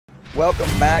Welcome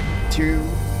back to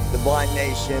the Blind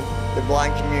Nation, the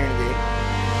blind community.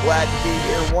 Glad to be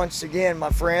here once again, my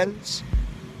friends.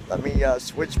 Let me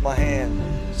switch my hand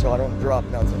so I don't drop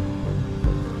nothing.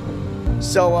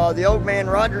 So the Old Man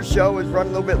Rogers show is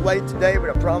running a little bit late today, but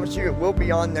I promise you it will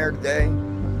be on there today.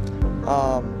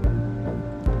 I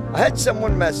had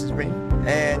someone message me,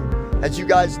 and as you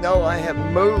guys know, I have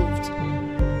moved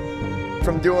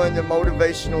from doing the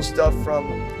motivational stuff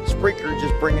from Spreaker,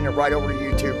 just bringing it right over to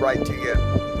YouTube, right to you,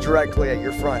 directly at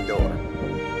your front door,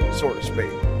 so to speak.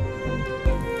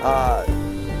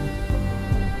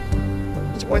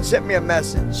 Someone sent me a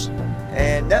message,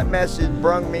 and that message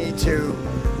brought me to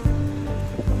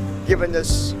giving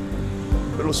this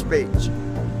little speech.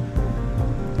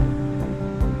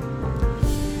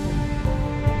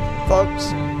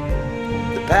 Folks,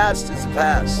 the past is the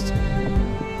past,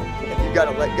 and you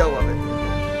gotta let go of it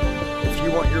if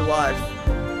you want your life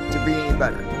to be any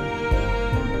better.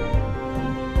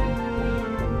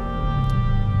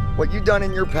 What you've done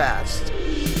in your past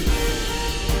is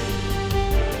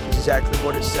exactly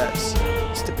what it says.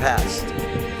 It's the past.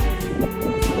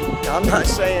 Now, I'm not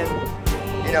saying,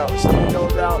 someone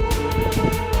goes out,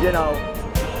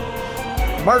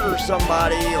 murder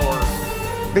somebody or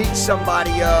beat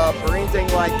somebody up or anything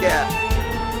like that.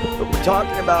 But we're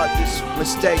talking about just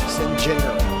mistakes in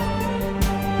general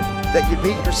that you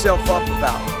beat yourself up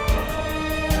about,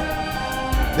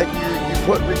 that you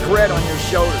put regret on your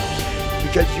shoulders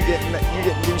because you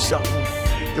didn't do something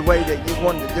the way that you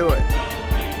wanted to do it.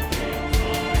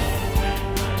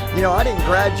 I didn't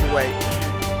graduate,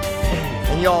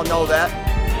 and y'all know that.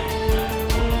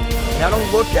 And I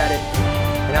don't look at it,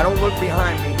 and I don't look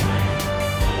behind me.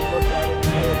 I look at it and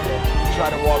pay attention and try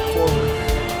to walk forward.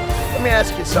 Let me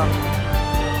ask you something.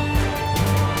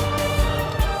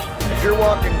 If you're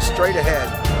walking straight ahead,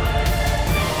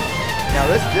 now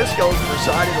this goes for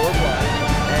sighted or blind,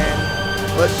 and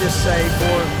let's just say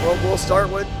we'll start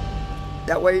with,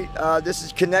 that way this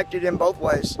is connected in both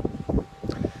ways.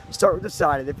 Start with the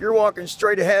sighted. If you're walking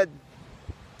straight ahead,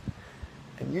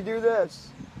 and you do this,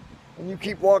 and you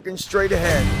keep walking straight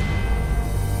ahead,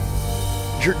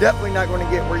 you're definitely not going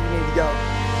to get where you need to go,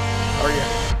 are you?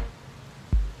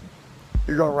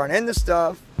 You're going to run into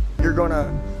stuff. You're going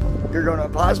to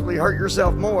possibly hurt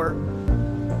yourself more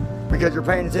because you're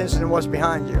paying attention to what's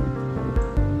behind you.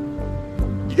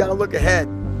 You got to look ahead.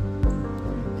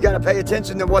 You got to pay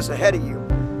attention to what's ahead of you,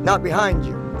 not behind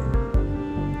you.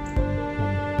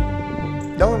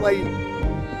 The only way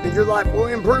that your life will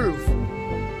improve,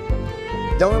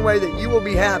 the only way that you will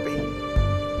be happy,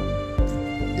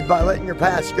 is by letting your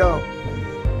past go.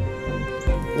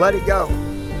 Let it go.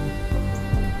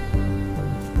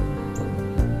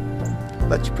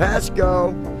 Let your past go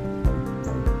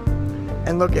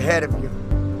and look ahead of you.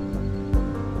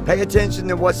 Pay attention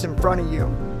to what's in front of you.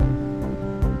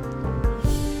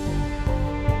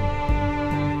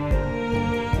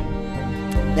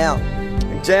 Now,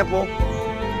 example,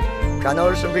 I know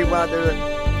there's some people out there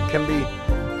that can be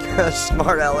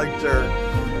smart alecks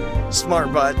or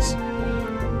smart butts.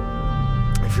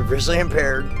 If you're visually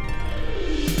impaired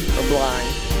or blind,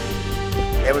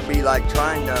 it would be like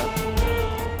trying to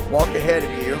walk ahead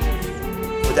of you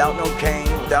without no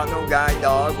cane, without no guide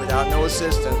dog, without no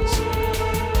assistance,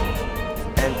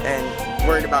 and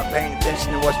worried about paying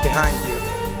attention to what's behind you.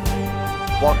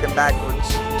 Walking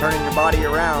backwards, turning your body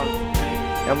around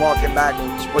and walking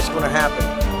backwards. What's going to happen?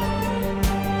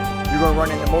 You're going to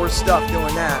run into more stuff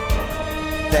doing that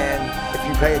than if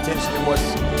you pay attention to what's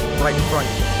right in front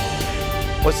of you,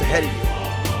 what's ahead of you.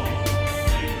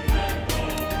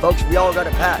 Folks, we all got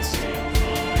a past.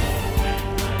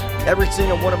 Every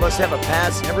single one of us have a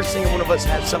past, and every single one of us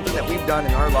have something that we've done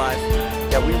in our life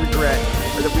that we regret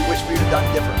or that we wish we would have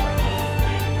done differently.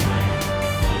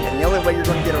 And the only way you're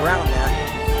going to get around that,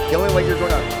 the only way you're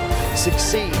going to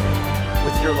succeed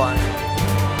with your life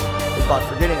is by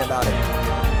forgetting about it.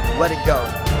 Let it go.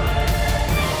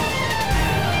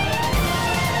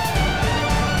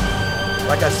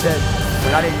 Like I said,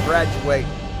 when I didn't graduate,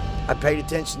 I paid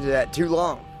attention to that too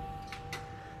long.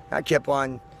 I kept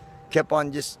on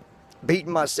just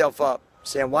beating myself up,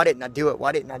 saying, why didn't I do it?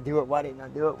 Why didn't I do it? Why didn't I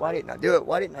do it? Why didn't I do it?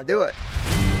 Why didn't I do it?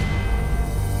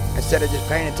 Instead of just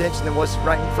paying attention to what's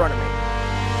right in front of me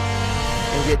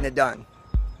and getting it done.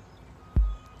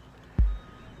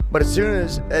 But as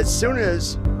soon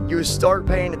as you start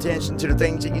paying attention to the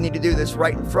things that you need to do that's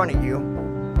right in front of you,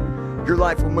 your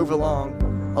life will move along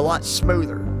a lot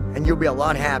smoother and you'll be a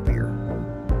lot happier.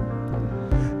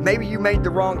 Maybe you made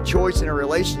the wrong choice in a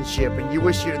relationship and you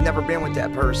wish you'd have never been with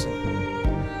that person.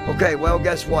 Okay, well,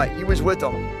 guess what? You was with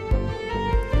them.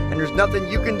 And there's nothing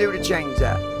you can do to change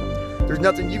that. There's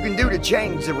nothing you can do to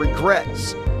change the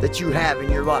regrets that you have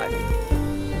in your life.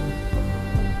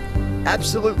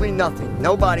 Absolutely nothing.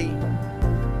 Nobody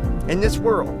in this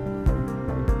world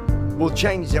will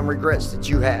change them regrets that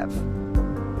you have.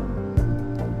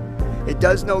 It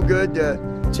does no good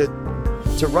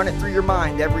to run it through your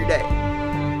mind every day.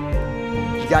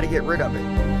 You got to get rid of it.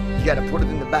 You got to put it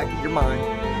in the back of your mind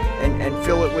and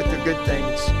fill it with the good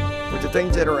things, with the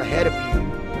things that are ahead of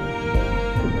you.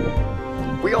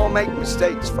 We all make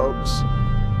mistakes, folks.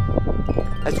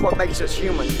 That's what makes us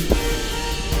human.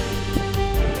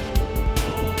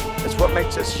 That's what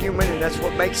makes us human, and that's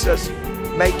what makes us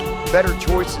make better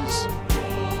choices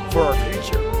for our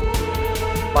future,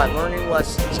 by learning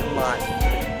lessons in life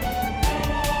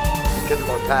because of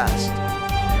our past.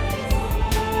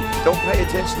 Don't pay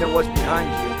attention to what's behind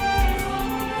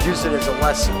you. Use it as a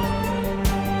lesson.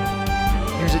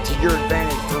 Use it to your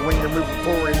advantage for when you're moving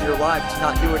forward in your life, to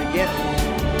not do it again,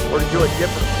 or to do it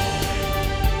differently,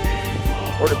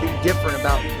 or to be different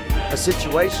about a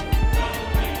situation,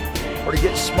 or to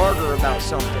get smarter about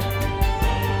something,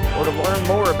 or to learn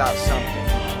more about something.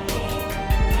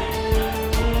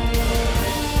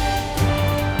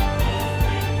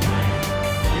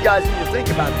 You guys need to think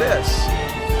about this.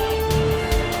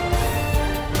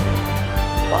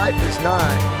 Life is not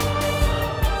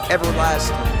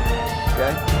everlasting,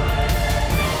 okay?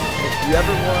 If you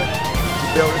ever want to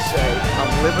be able to say,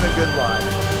 I'm living a good life,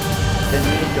 then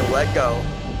you need to let go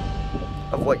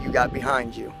of what you got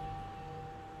behind you.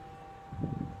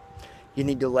 You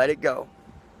need to let it go.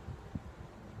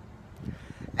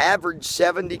 Average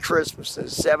 70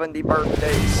 Christmases, 70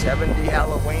 birthdays, 70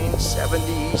 Halloweens,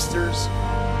 70 Easters.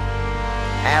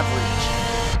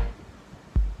 Average.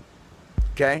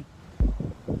 Okay?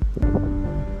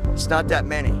 It's not that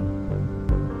many.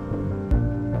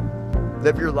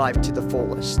 Live your life to the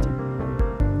fullest.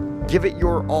 Give it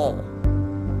your all.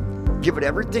 Give it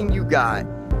everything you got.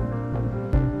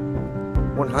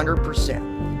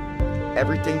 100%.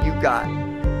 Everything you got.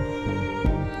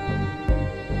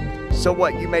 So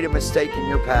what? You made a mistake in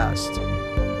your past.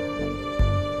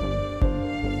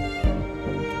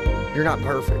 You're not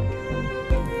perfect.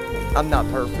 I'm not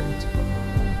perfect.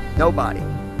 Nobody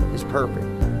is perfect.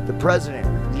 The President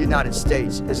of the United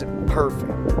States isn't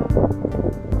perfect.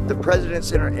 The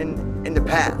presidents in the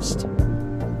past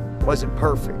wasn't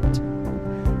perfect.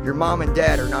 Your mom and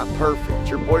dad are not perfect.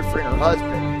 Your boyfriend or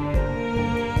husband,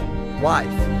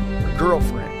 wife, or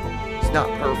girlfriend is not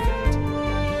perfect.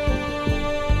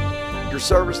 Your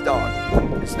service dog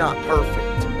is not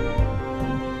perfect.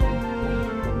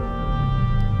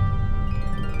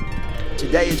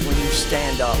 Today is when you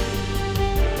stand up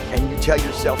and you tell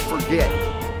yourself, forget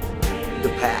the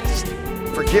past.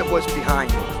 Forget what's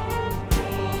behind you.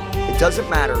 It doesn't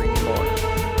matter anymore.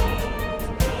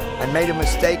 I made a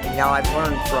mistake and now I've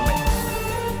learned from it.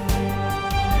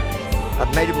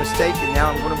 I've made a mistake and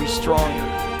now I'm going to be stronger.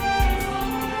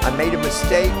 I made a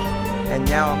mistake and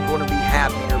now I'm going to be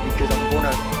happier because I'm going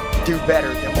to do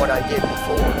better than what I did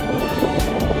before.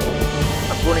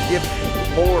 I'm going to give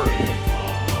more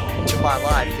to my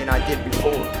life than I did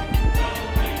before.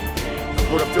 I'm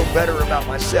going to feel better about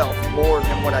myself more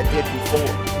than what I did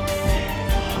before.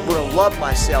 I'm going to love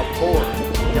myself more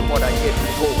than what I did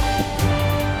before.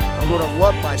 I'm going to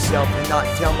love myself and not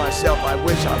tell myself I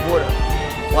wish I would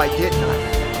have. Why didn't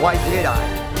I? Why did I?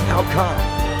 How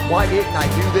come? Why didn't I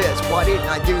do this? Why didn't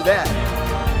I do that?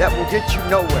 That will get you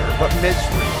nowhere but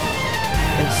misery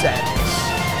and sadness.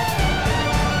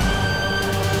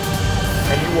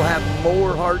 And you will have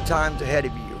more hard times ahead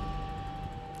of you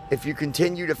if you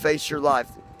continue to face your life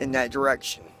in that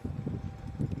direction.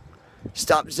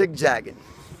 Stop zigzagging.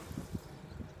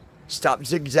 Stop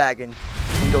zigzagging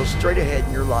and go straight ahead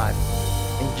in your life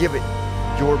and give it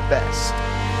your best.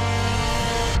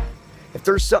 If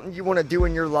there's something you want to do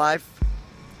in your life,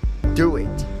 do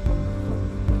it.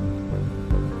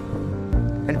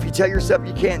 And if you tell yourself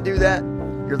you can't do that,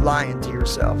 you're lying to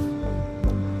yourself.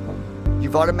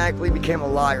 You've automatically become a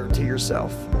liar to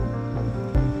yourself.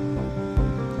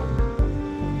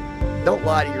 Don't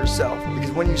lie to yourself,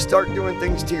 because when you start doing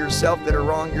things to yourself that are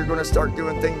wrong, you're going to start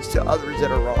doing things to others that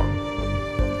are wrong.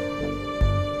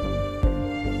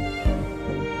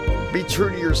 Be true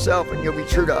to yourself and you'll be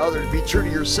true to others. Be true to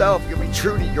yourself, you'll be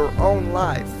true to your own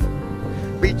life.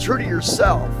 Be true to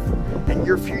yourself and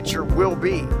your future will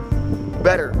be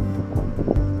better.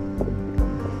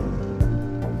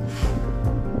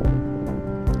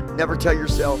 Never tell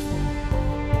yourself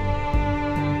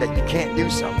that you can't do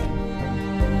something.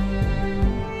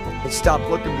 And stop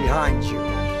looking behind you.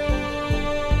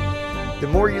 The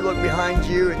more you look behind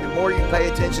you and the more you pay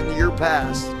attention to your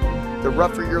past, the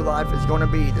rougher your life is going to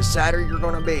be, the sadder you're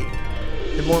going to be,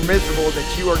 the more miserable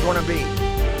that you are going to be.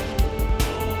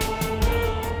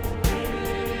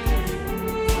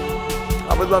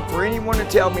 I would love for anyone to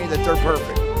tell me that they're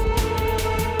perfect.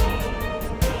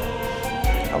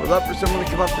 I would love for someone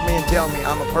to come up to me and tell me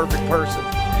I'm a perfect person.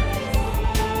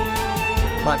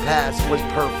 My past was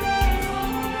perfect.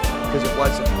 Because it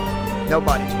wasn't.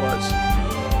 Nobody's was.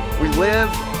 We live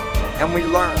and we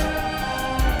learn.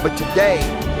 But today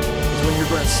is when you're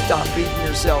going to stop beating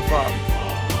yourself up.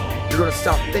 You're going to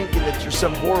stop thinking that you're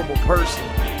some horrible person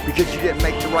because you didn't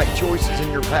make the right choices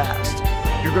in your past.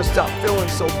 You're going to stop feeling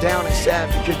so down and sad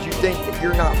because you think that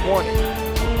you're not wanted.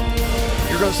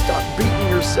 You're going to stop beating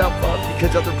yourself up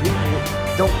because other people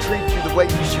don't treat you the way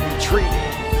you should be treated.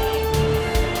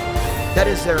 That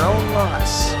is their own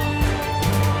loss.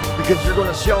 Because you're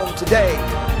going to show them today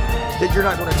that you're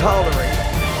not going to tolerate it.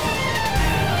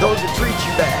 Those that treat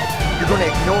you bad, you're going to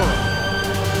ignore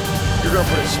them. You're going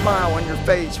to put a smile on your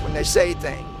face when they say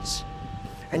things.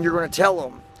 And you're going to tell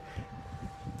them,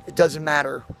 it doesn't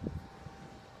matter.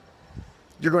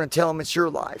 You're going to tell them it's your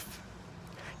life.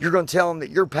 You're going to tell them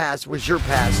that your past was your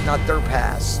past, not their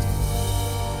past.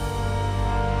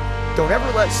 Don't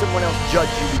ever let someone else judge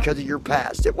you because of your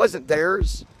past. It wasn't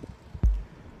theirs.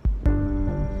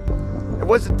 It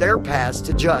wasn't their past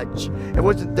to judge. It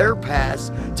wasn't their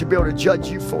past to be able to judge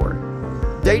you for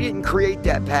it. They didn't create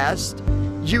that past.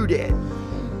 You did.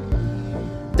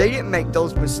 They didn't make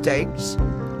those mistakes.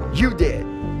 You did.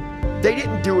 They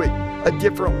didn't do it a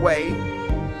different way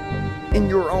in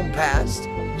your own past.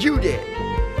 You did.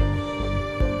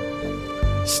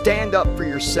 Stand up for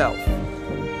yourself.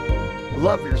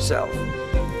 Love yourself.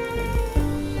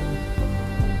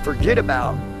 Forget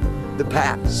about the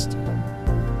past.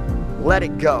 Let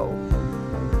it go.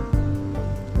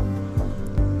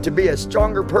 To be a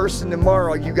stronger person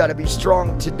tomorrow, you got to be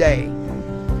strong today.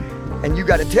 And you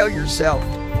got to tell yourself,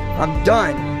 I'm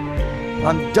done.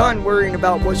 I'm done worrying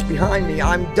about what's behind me.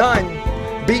 I'm done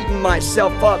beating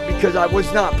myself up because I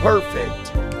was not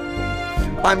perfect.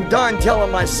 I'm done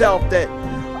telling myself that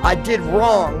I did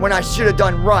wrong when I should have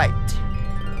done right.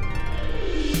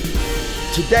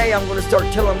 Today I'm going to start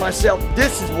telling myself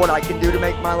this is what I can do to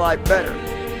make my life better.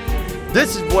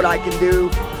 This is what I can do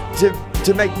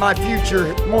to make my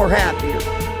future more happier.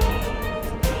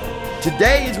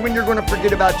 Today is when you're going to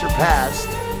forget about your past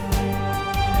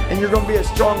and you're going to be a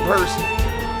strong person.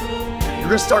 You're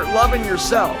going to start loving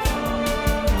yourself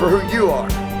for who you are,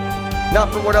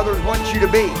 not for what others want you to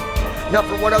be, not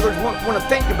for what others want to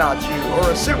think about you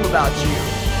or assume about you.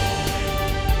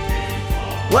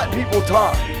 Let people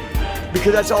talk,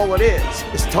 because that's all it is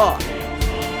talk.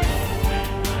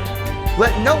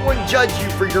 Let no one judge you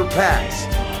for your past.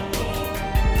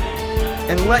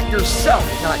 And let yourself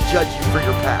not judge you for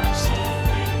your past.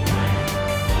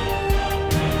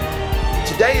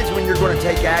 Today is when you're going to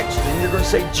take action and you're going to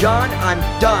say, John, I'm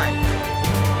done.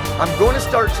 I'm going to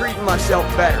start treating myself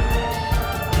better.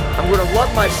 I'm going to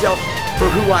love myself for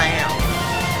who I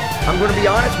am. I'm going to be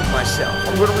honest with myself.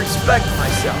 I'm going to respect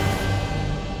myself.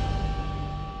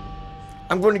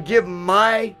 I'm going to give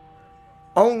my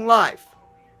own life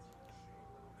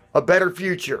a better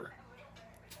future,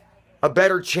 a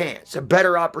better chance, a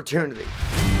better opportunity.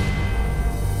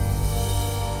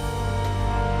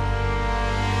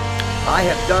 I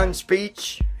have done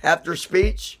speech after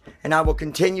speech, and I will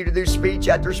continue to do speech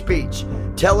after speech,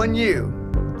 telling you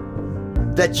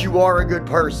that you are a good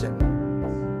person.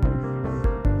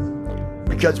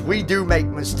 Because we do make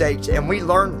mistakes, and we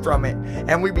learn from it,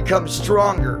 and we become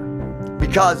stronger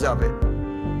because of it.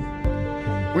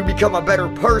 We become a better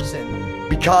person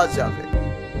because of it.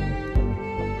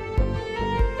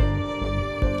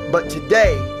 But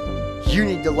today, you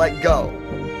need to let go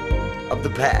of the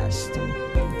past.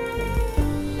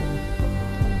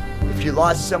 If you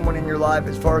lost someone in your life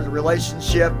as far as a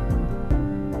relationship,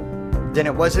 then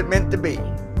it wasn't meant to be.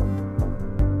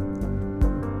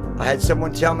 I had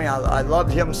someone tell me I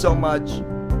loved him so much.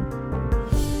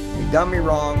 He done me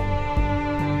wrong.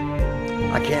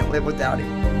 I can't live without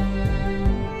him.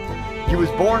 You was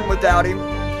born without him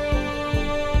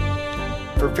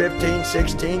for 15,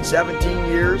 16, 17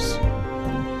 years.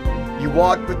 You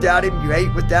walked without him. You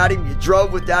ate without him. You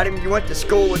drove without him. You went to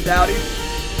school without him.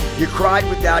 You cried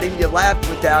without him. You laughed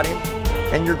without him.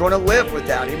 And you're going to live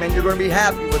without him. And you're going to be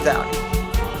happy without him.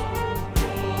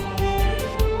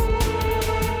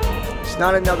 It's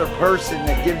not another person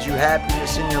that gives you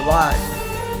happiness in your life.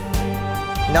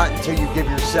 Not until you give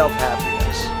yourself happiness.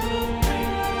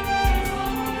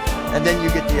 And then you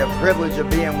get the privilege of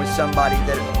being with somebody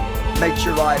that makes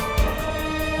your life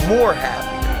more happy.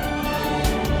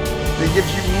 That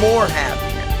gives you more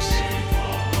happiness.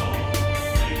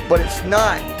 But it's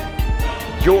not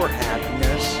your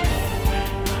happiness.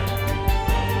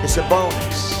 It's a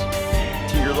bonus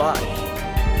to your life.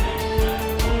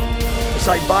 It's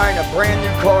like buying a brand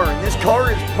new car, and this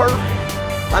car is perfect.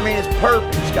 I mean, it's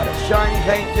perfect. It's got a shiny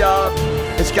paint job.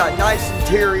 It's got nice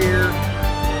interior.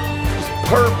 It's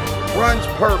perfect. It runs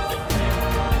perfect.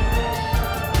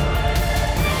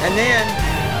 And then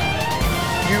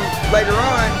you later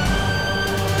on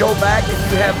go back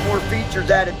and you have more features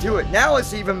added to it. Now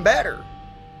it's even better.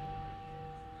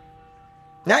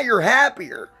 Now you're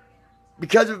happier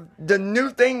because of the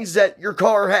new things that your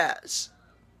car has.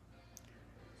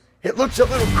 It looks a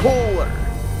little cooler.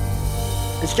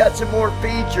 It's got some more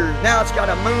features. Now it's got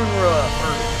a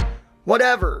moonroof or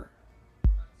whatever.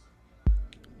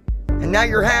 And now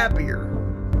you're happier.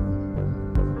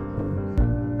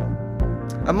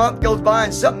 A month goes by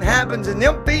and something happens and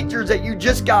them features that you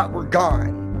just got were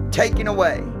gone. Taken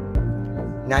away.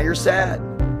 Now you're sad.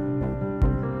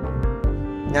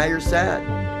 Now you're sad.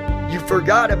 You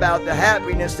forgot about the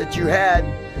happiness that you had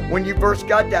when you first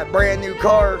got that brand new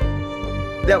car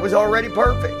that was already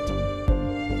perfect.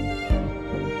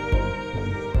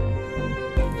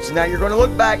 So now you're going to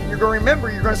look back and you're going to remember,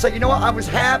 you're going to say, you know what, I was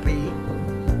happy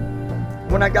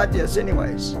when I got this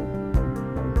anyways.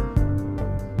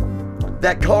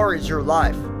 That car is your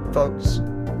life, folks.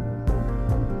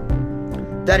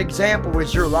 That example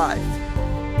is your life.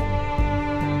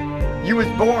 You was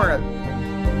born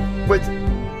with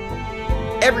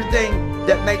everything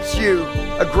that makes you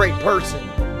a great person.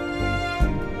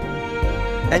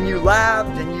 And you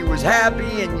laughed and you was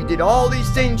happy and you did all these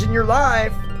things in your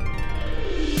life.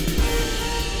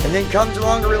 And then comes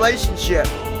along a relationship.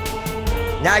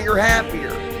 Now you're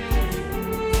happier.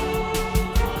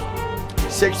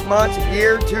 6 months, a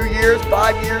year, 2 years,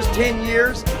 5 years, 10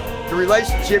 years, the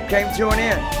relationship came to an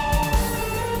end.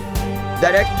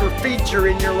 That extra feature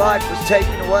in your life was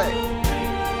taken away.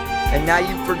 And now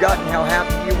you've forgotten how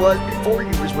happy you was before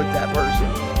you was with that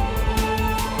person.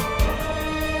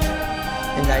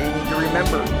 And now you need to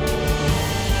remember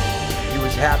you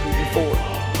was happy before.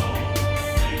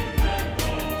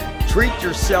 Treat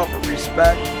yourself with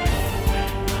respect.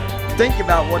 Think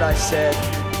about what I said.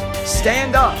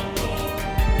 Stand up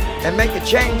and make a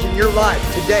change in your life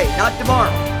today, not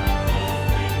tomorrow.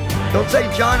 Don't say,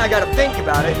 John, I got to think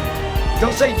about it.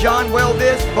 Don't say, John, well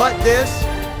this, but this.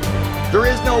 There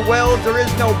is no wells, there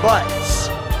is no buts.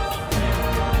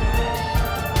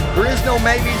 There is no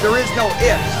maybes, there is no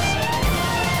ifs.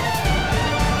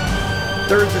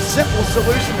 There is a simple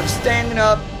solution of standing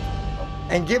up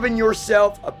and giving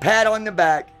yourself a pat on the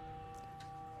back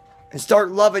and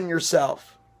start loving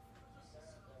yourself.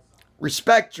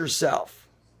 Respect yourself.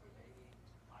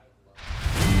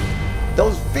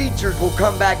 Those features will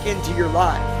come back into your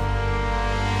life.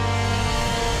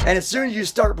 And as soon as you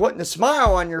start putting a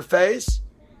smile on your face,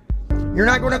 you're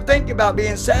not going to think about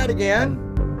being sad again.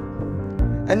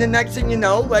 And the next thing you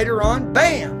know, later on,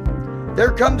 bam,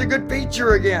 there comes a good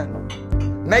feature again.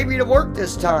 Maybe to work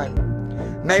this time.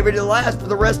 Maybe to last for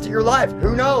the rest of your life.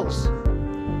 Who knows?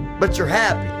 But you're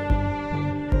happy.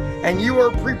 And you are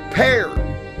prepared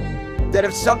that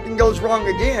if something goes wrong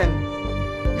again,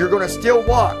 you're going to still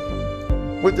walk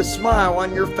with a smile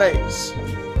on your face.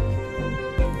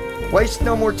 Waste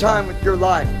no more time with your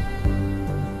life.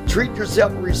 Treat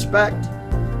yourself with respect.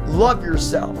 Love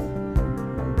yourself.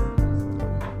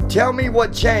 Tell me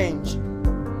what change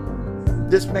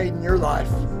this made in your life.